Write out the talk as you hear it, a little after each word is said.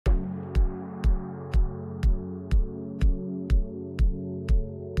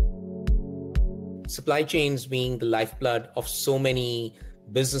Supply chains being the lifeblood of so many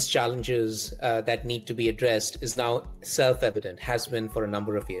business challenges that need to be addressed is now self-evident, has been for a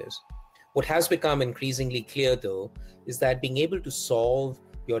number of years. What has become increasingly clear, though, is that being able to solve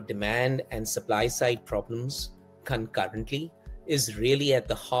your demand and supply side problems concurrently is really at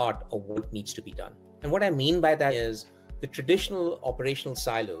the heart of what needs to be done. And what I mean by that is the traditional operational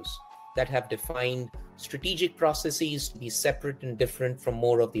silos that have defined strategic processes to be separate and different from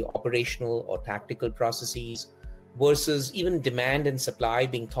more of the operational or tactical processes, versus even demand and supply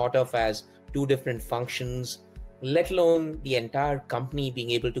being thought of as two different functions, let alone the entire company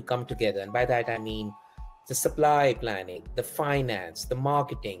being able to come together. And by that, I mean the supply planning, the finance, the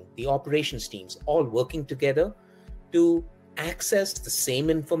marketing, the operations teams, all working together to access the same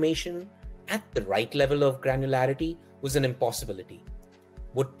information at the right level of granularity was an impossibility.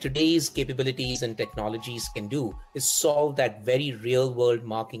 What today's capabilities and technologies can do is solve that very real world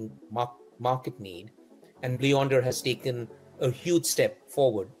market need. And Blue Yonder has taken a huge step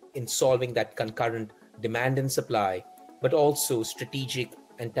forward in solving that concurrent demand and supply, but also strategic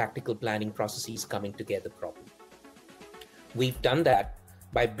and tactical planning processes coming together properly. We've done that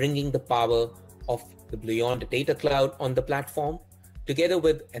by bringing the power of the Blue Yonder data cloud on the platform, together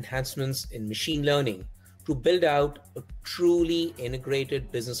with enhancements in machine learning, to build out a truly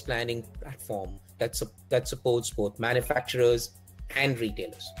integrated business planning platform that supports both manufacturers and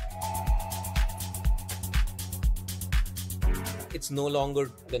retailers. It's no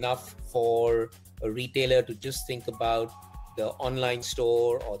longer enough for a retailer to just think about the online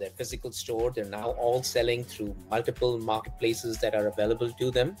store or their physical store. They're now all selling through multiple marketplaces that are available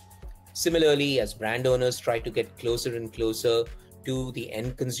to them. Similarly, as brand owners try to get closer and closer to the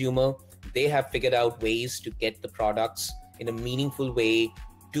end consumer, they have figured out ways to get the products in a meaningful way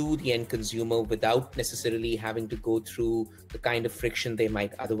to the end consumer without necessarily having to go through the kind of friction they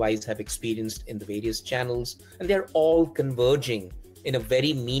might otherwise have experienced in the various channels. And they're all converging in a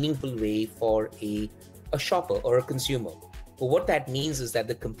very meaningful way for a shopper or a consumer. But what that means is that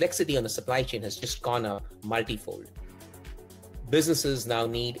the complexity on the supply chain has just gone up multifold. Businesses now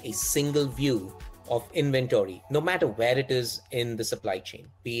need a single view of inventory, no matter where it is in the supply chain,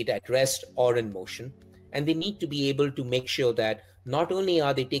 be it at rest or in motion. And they need to be able to make sure that not only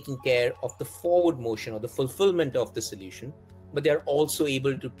are they taking care of the forward motion or the fulfillment of the solution, but they're also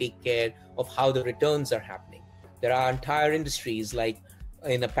able to take care of how the returns are happening. There are entire industries like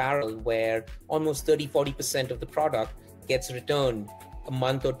in apparel where almost 30-40% of the product gets returned a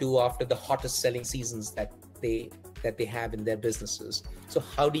month or two after the hottest selling seasons that they have in their businesses. So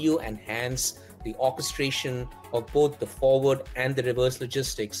how do you enhance the orchestration of both the forward and the reverse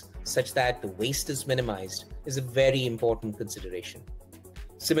logistics such that the waste is minimized is a very important consideration.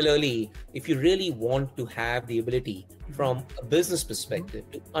 Similarly, if you really want to have the ability from a business perspective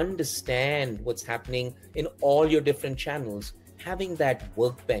to understand what's happening in all your different channels, having that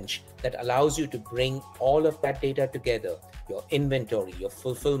workbench that allows you to bring all of that data together, your inventory, your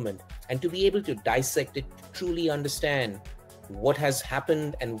fulfillment, and to be able to dissect it to truly understand what has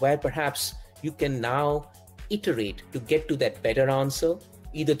happened and where perhaps you can now iterate to get to that better answer,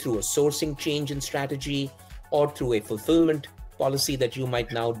 either through a sourcing change in strategy or through a fulfillment policy that you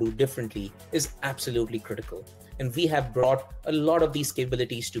might now do differently, is absolutely critical. And we have brought a lot of these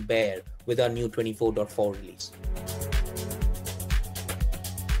capabilities to bear with our new 24.4 release.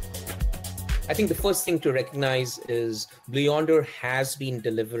 I think the first thing to recognize is Blue Yonder has been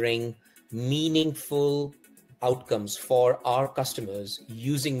delivering meaningful outcomes for our customers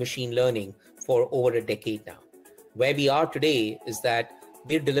using machine learning for over a decade now. Where we are today is that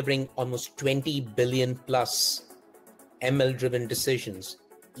we're delivering almost 20 billion plus ML-driven decisions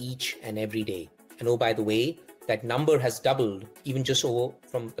each and every day. And oh, by the way, that number has doubled even just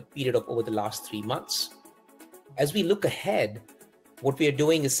from a period of over the last 3 months. As we look ahead, what we are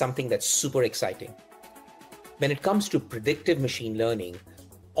doing is something that's super exciting. When it comes to predictive machine learning,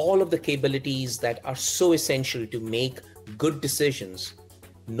 all of the capabilities that are so essential to make good decisions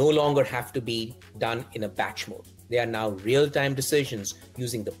no longer have to be done in a batch mode. They are now real-time decisions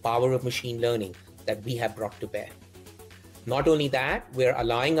using the power of machine learning that we have brought to bear. Not only that, we're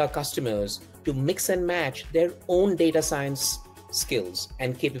allowing our customers to mix and match their own data science skills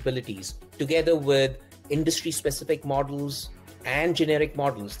and capabilities together with industry-specific models and generic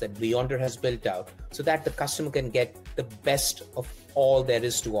models that Blue Yonder has built out so that the customer can get the best of all there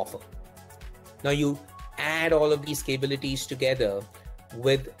is to offer. Now you add all of these capabilities together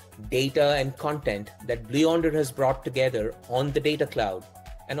with data and content that Blue Yonder has brought together on the data cloud,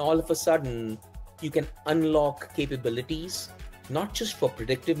 and all of a sudden you can unlock capabilities not just for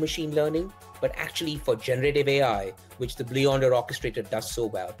predictive machine learning, but actually for generative AI, which the Blue Yonder orchestrator does so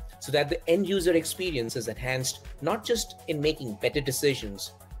well, so that the end user experience is enhanced not just in making better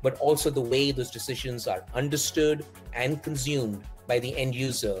decisions, but also the way those decisions are understood and consumed by the end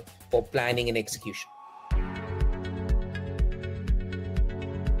user for planning and execution.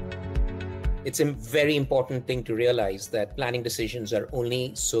 It's a very important thing to realize that planning decisions are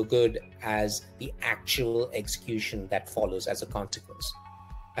only so good as the actual execution that follows as a consequence.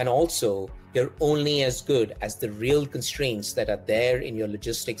 And also, they're only as good as the real constraints that are there in your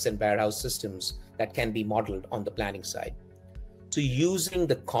logistics and warehouse systems that can be modeled on the planning side. So using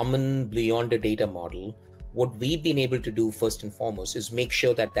the common Blue Yonder data model, what we've been able to do first and foremost is make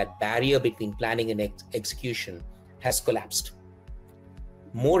sure that that barrier between planning and execution has collapsed.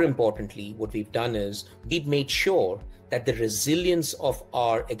 More importantly, what we've done is we've made sure that the resilience of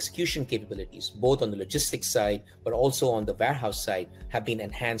our execution capabilities, both on the logistics side, but also on the warehouse side, have been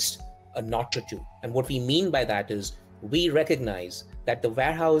enhanced a notch or two. And what we mean by that is we recognize that the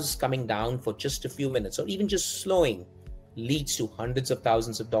warehouse coming down for just a few minutes, or even just slowing, leads to hundreds of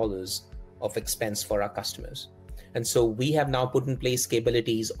thousands of dollars of expense for our customers. And so we have now put in place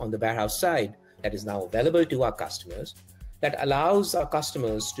capabilities on the warehouse side that is now available to our customers, that allows our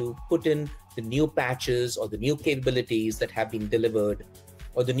customers to put in the new patches or the new capabilities that have been delivered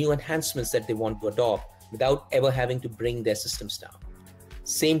or the new enhancements that they want to adopt without ever having to bring their systems down.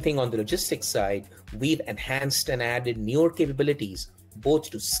 Same thing on the logistics side, we've enhanced and added newer capabilities,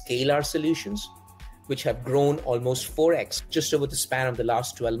 both to scale our solutions, which have grown almost 4x just over the span of the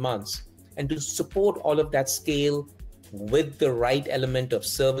last 12 months, and to support all of that scale with the right element of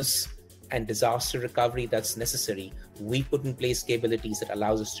service and disaster recovery that's necessary. We put in place capabilities that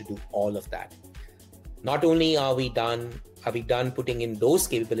allows us to do all of that. Not only are we done putting in those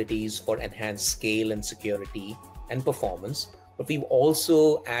capabilities for enhanced scale and security and performance, but we've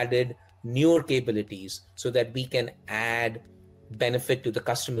also added newer capabilities so that we can add benefit to the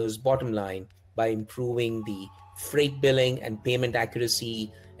customer's bottom line by improving the freight billing and payment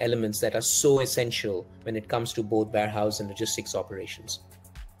accuracy elements that are so essential when it comes to both warehouse and logistics operations.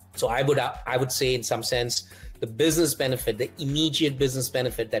 So I would say, in some sense, the business benefit, the immediate business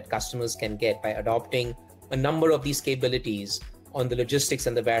benefit that customers can get by adopting a number of these capabilities on the logistics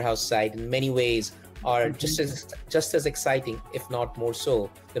and the warehouse side in many ways are just as exciting, if not more so,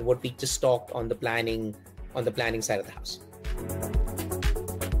 than what we just talked on the planning side of the house.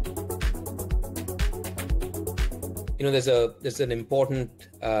 You know, there's an important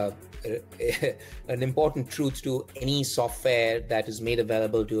truth to any software that is made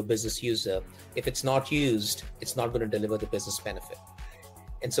available to a business user. If it's not used, it's not going to deliver the business benefit.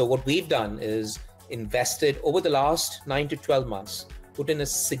 And so what we've done is invested over the last 9 to 12 months, put in a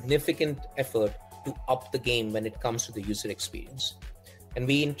significant effort to up the game when it comes to the user experience. And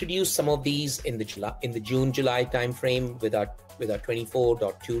we introduced some of these in the June-July timeframe with our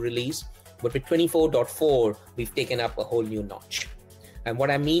 24.2 release. But with 24.4, we've taken up a whole new notch. And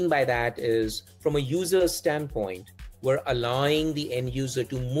what I mean by that is, from a user standpoint, we're allowing the end user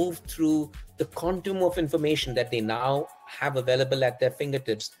to move through the quantum of information that they now have available at their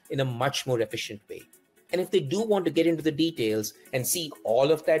fingertips in a much more efficient way. And if they do want to get into the details and see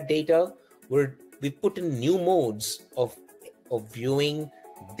all of that data, we've put in new modes of viewing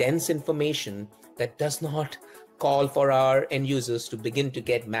dense information that does not call for our end users to begin to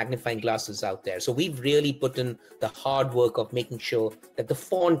get magnifying glasses out there. So we've really put in the hard work of making sure that the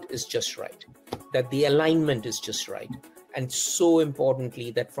font is just right, that the alignment is just right. And so importantly,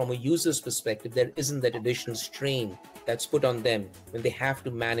 that from a user's perspective, there isn't that additional strain that's put on them when they have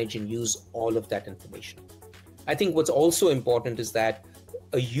to manage and use all of that information. I think what's also important is that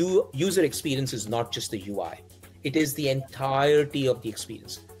a user experience is not just the UI. It is the entirety of the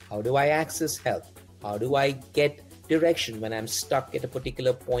experience. How do I access help? How do I get direction when I'm stuck at a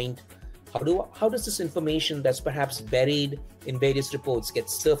particular point? How does this information that's perhaps buried in various reports get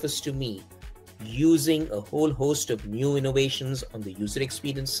surfaced to me using a whole host of new innovations on the user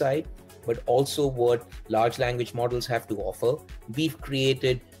experience side, but also what large language models have to offer? We've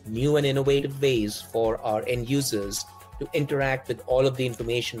created new and innovative ways for our end users to interact with all of the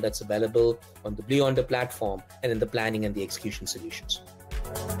information that's available on the Blue Yonder platform and in the planning and the execution solutions.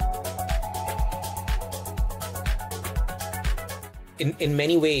 In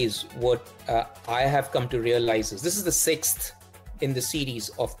many ways, what I have come to realize is this is the 6th in the series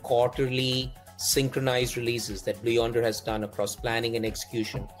of quarterly synchronized releases that Blue Yonder has done across planning and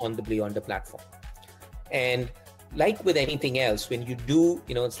execution on the Blue Yonder platform. And like with anything else, when you do,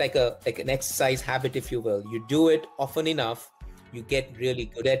 it's like an exercise habit, if you will. You do it often enough, you get really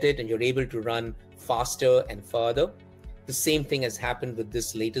good at it, and you're able to run faster and further. The same thing has happened with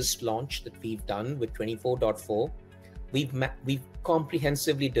this latest launch that we've done with 24.4. We've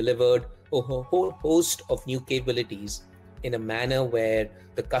comprehensively delivered a whole host of new capabilities in a manner where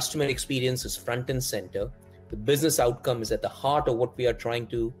the customer experience is front and center, the business outcome is at the heart of what we are trying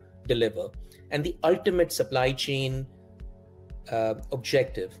to deliver, and the ultimate supply chain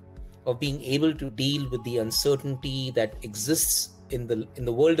objective of being able to deal with the uncertainty that exists in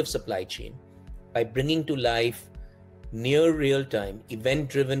the world of supply chain by bringing to life near real-time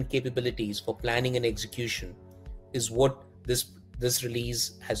event-driven capabilities for planning and execution is what this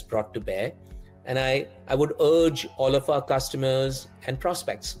release has brought to bear. And I would urge all of our customers and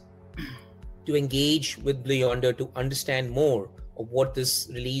prospects to engage with Blue Yonder to understand more of what this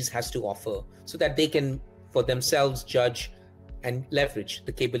release has to offer so that they can for themselves judge and leverage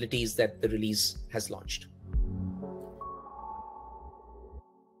the capabilities that the release has launched.